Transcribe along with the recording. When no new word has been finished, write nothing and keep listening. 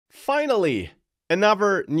finally,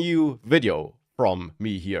 another new video from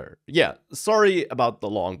me here. Yeah, sorry about the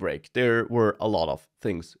long break. There were a lot of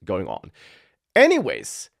things going on.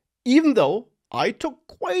 Anyways, even though I took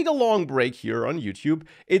quite a long break here on YouTube,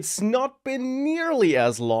 it's not been nearly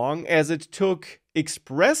as long as it took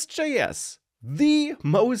Express.js, the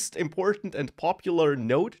most important and popular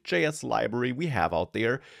Node.js library we have out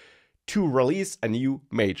there, to release a new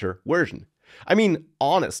major version. I mean,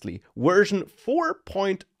 honestly, version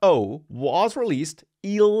 4.0 was released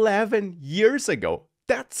 11 years ago.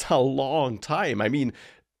 That's a long time. I mean,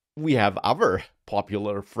 we have other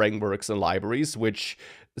popular frameworks and libraries which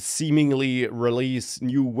seemingly release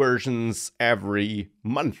new versions every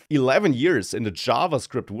month. 11 years in the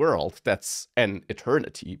JavaScript world, that's an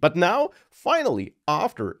eternity. But now, finally,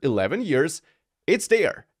 after 11 years, it's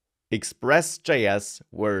there. Express.js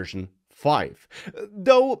version 5.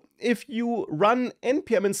 Though, if you run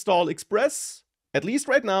npm install express, at least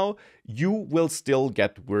right now, you will still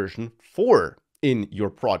get version 4 in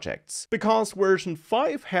your projects, because version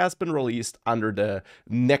 5 has been released under the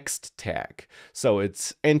next tag. So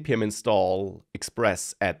it's npm install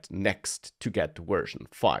express at next to get version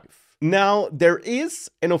 5. Now, there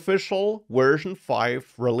is an official version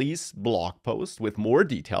 5 release blog post with more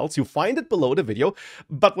details. You find it below the video.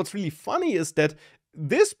 But what's really funny is that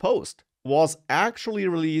this post was actually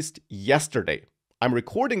released yesterday. I'm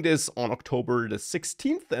recording this on October the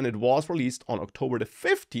 16th, and it was released on October the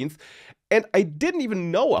 15th. And I didn't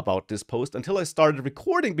even know about this post until I started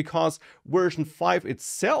recording, because version 5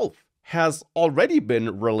 itself has already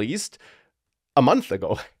been released a month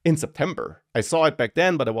ago in September. I saw it back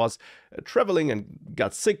then, but I was traveling and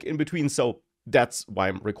got sick in between, so that's why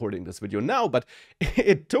I'm recording this video now. But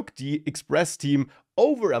it took the Express team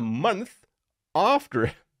over a month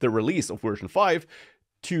after the release of version 5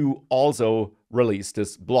 to also release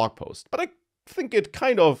this blog post. But I think it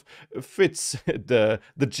kind of fits the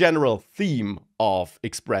general theme of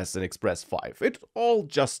Express and Express 5. It all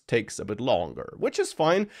just takes a bit longer, which is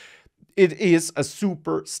fine. It is a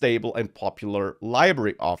super stable and popular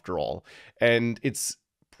library after all, and it's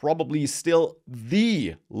probably still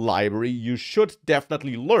the library you should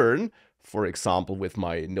definitely learn, for example with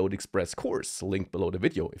my Node Express course, link below the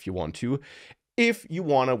video if you want to, if you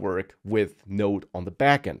want to work with Node on the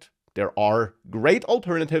backend. There are great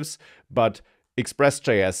alternatives, but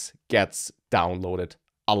Express.js gets downloaded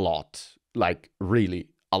a lot, like really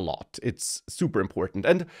a lot. It's super important.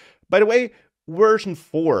 And by the way, version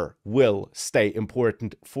 4 will stay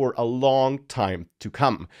important for a long time to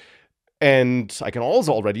come. And I can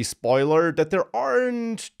also already spoiler that there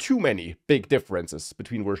aren't too many big differences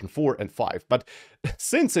between version 4 and 5. But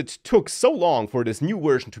since it took so long for this new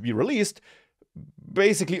version to be released,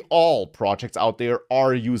 basically all projects out there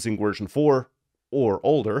are using version 4 or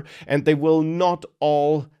older, and they will not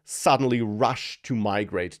all suddenly rush to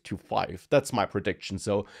migrate to 5. That's my prediction.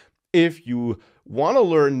 So if you want to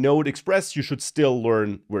learn Node Express, you should still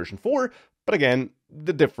learn version 4. But again,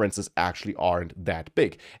 the differences actually aren't that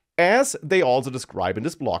big. As they also describe in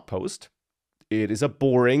this blog post, it is a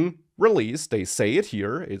boring release. They say it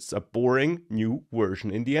here. It's a boring new version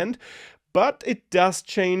in the end. But it does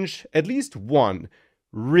change at least one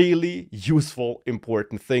really useful,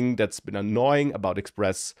 important thing that's been annoying about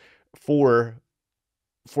Express for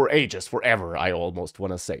ages, forever, I almost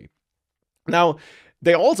want to say. Now,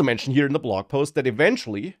 they also mention here in the blog post that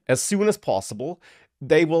eventually, as soon as possible,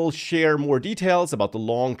 they will share more details about the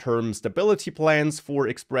long-term stability plans for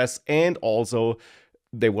Express, and also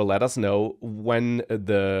they will let us know when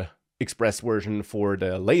the Express version for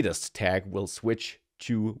the latest tag will switch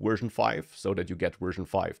to version 5, so that you get version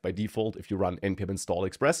 5 by default if you run npm install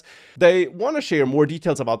express. They want to share more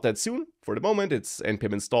details about that soon. For the moment, it's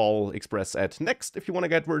npm install express at next if you want to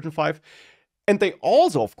get version 5. And they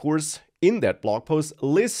also, of course, in that blog post,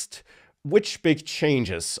 list which big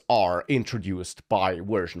changes are introduced by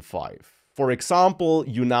version 5. For example,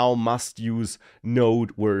 you now must use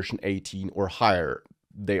Node version 18 or higher.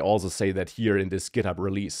 They also say that here in this GitHub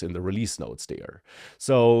release, in the release notes there.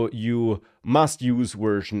 So you must use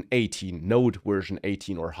version 18, Node version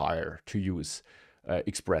 18 or higher, to use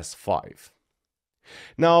Express 5.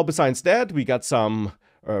 Now, besides that, we got some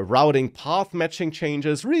routing path matching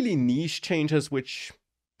changes, really niche changes, which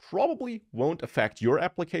probably won't affect your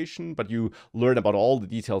application, but you learn about all the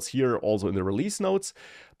details here also in the release notes.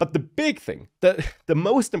 But the big thing, the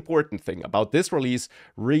most important thing about this release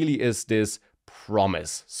really is this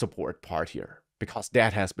promise support part here, because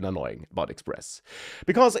that has been annoying about Express.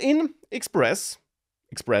 Because in Express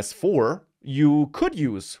 4, you could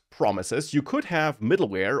use promises, you could have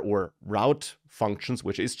middleware or route functions,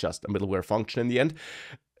 which is just a middleware function in the end,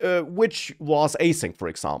 which was async, for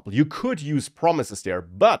example. You could use promises there,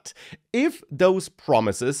 but if those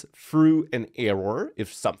promises threw an error,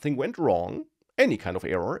 if something went wrong, any kind of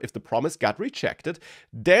error, if the promise got rejected,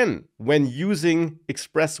 then when using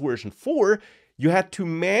Express version 4, you had to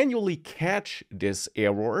manually catch this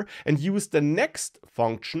error and use the next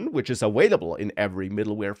function, which is available in every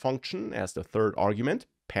middleware function as the third argument,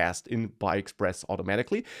 passed in by Express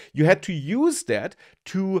automatically. You had to use that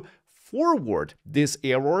to forward this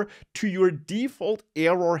error to your default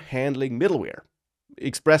error handling middleware.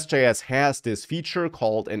 Express.js has this feature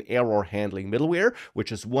called an error handling middleware,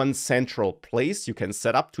 which is one central place you can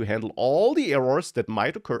set up to handle all the errors that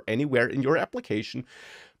might occur anywhere in your application.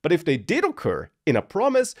 But if they did occur in a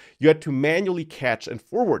promise, you had to manually catch and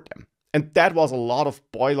forward them. And that was a lot of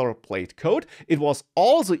boilerplate code. It was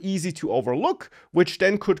also easy to overlook, which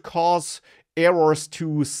then could cause errors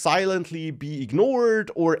to silently be ignored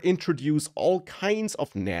or introduce all kinds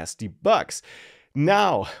of nasty bugs.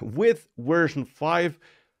 Now, with version 5,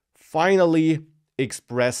 finally,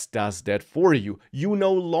 Express does that for you. You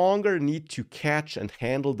no longer need to catch and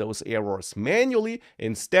handle those errors manually.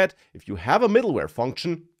 Instead, if you have a middleware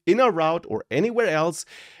function in a route or anywhere else,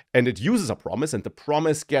 and it uses a promise and the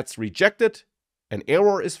promise gets rejected, an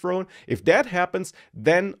error is thrown. If that happens,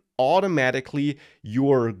 then automatically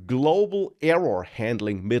your global error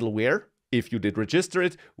handling middleware, if you did register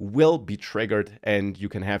it, will be triggered and you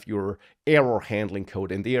can have your error handling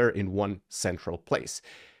code in there in one central place.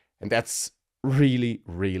 And that's really,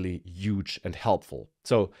 really huge and helpful.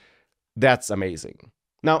 So that's amazing.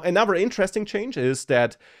 Now, another interesting change is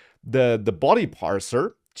that the body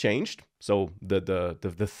parser changed. So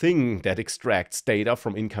the thing that extracts data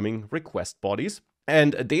from incoming request bodies.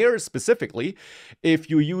 And there specifically, if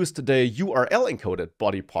you used the URL encoded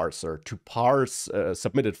body parser to parse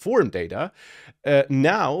submitted form data,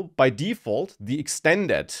 now by default, the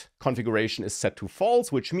extended configuration is set to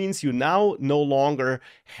false, which means you now no longer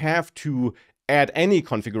have to add any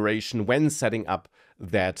configuration when setting up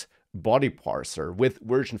that body parser. With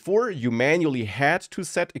version 4, you manually had to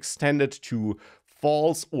set extended to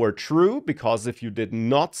false or true, because if you did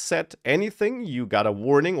not set anything, you got a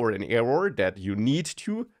warning or an error that you need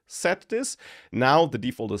to set this. Now the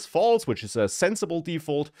default is false, which is a sensible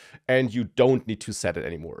default, and you don't need to set it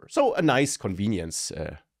anymore. So a nice convenience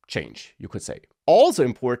change, you could say. Also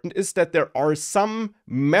important is that there are some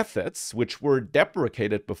methods which were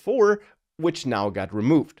deprecated before, which now got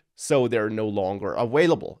removed. So they're no longer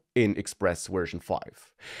available in Express version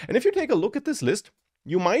 5. And if you take a look at this list,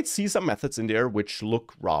 you might see some methods in there which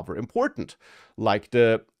look rather important, like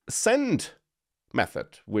the send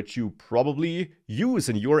method, which you probably use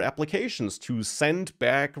in your applications to send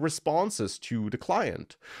back responses to the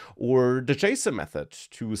client, or the JSON method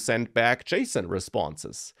to send back JSON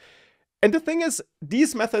responses. And the thing is,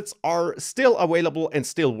 these methods are still available and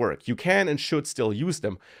still work. You can and should still use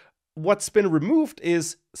them. What's been removed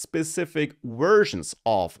is specific versions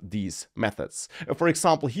of these methods. For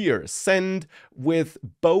example, here, send with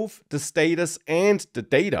both the status and the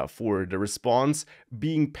data for the response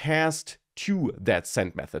being passed to that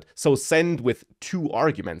send method. So send with 2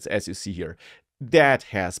 arguments, as you see here. That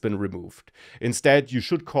has been removed. Instead, you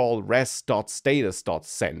should call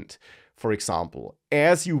res.status.send, for example,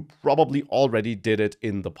 as you probably already did it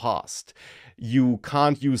in the past. You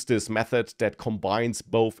can't use this method that combines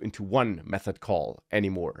both into one method call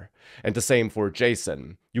anymore. And the same for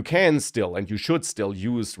JSON. You can still and you should still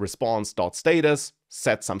use response.status,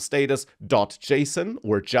 set some status.json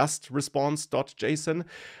or just response.json,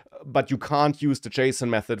 but you can't use the JSON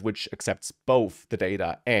method which accepts both the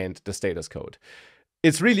data and the status code.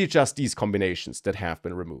 It's really just these combinations that have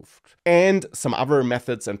been removed. And some other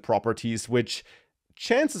methods and properties which,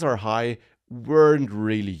 chances are high, weren't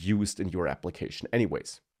really used in your application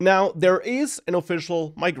anyways. Now, there is an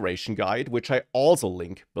official migration guide, which I also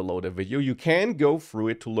link below the video. You can go through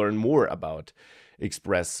it to learn more about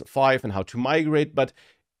Express 5 and how to migrate, but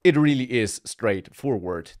it really is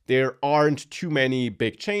straightforward. There aren't too many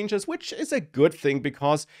big changes, which is a good thing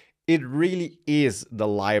because it really is the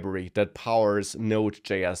library that powers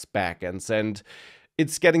Node.js backends, and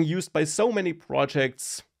it's getting used by so many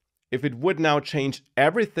projects. If it would now change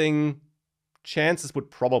everything, chances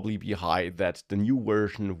would probably be high that the new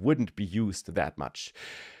version wouldn't be used that much.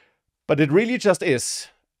 But it really just is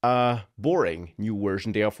a boring new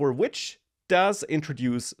version, therefore, which does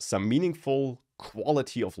introduce some meaningful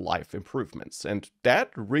quality of life improvements. And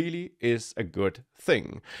that really is a good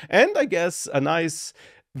thing. And I guess a nice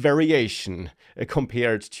variation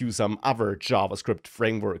compared to some other JavaScript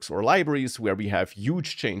frameworks or libraries where we have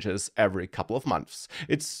huge changes every couple of months.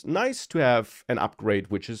 It's nice to have an upgrade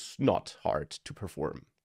which is not hard to perform.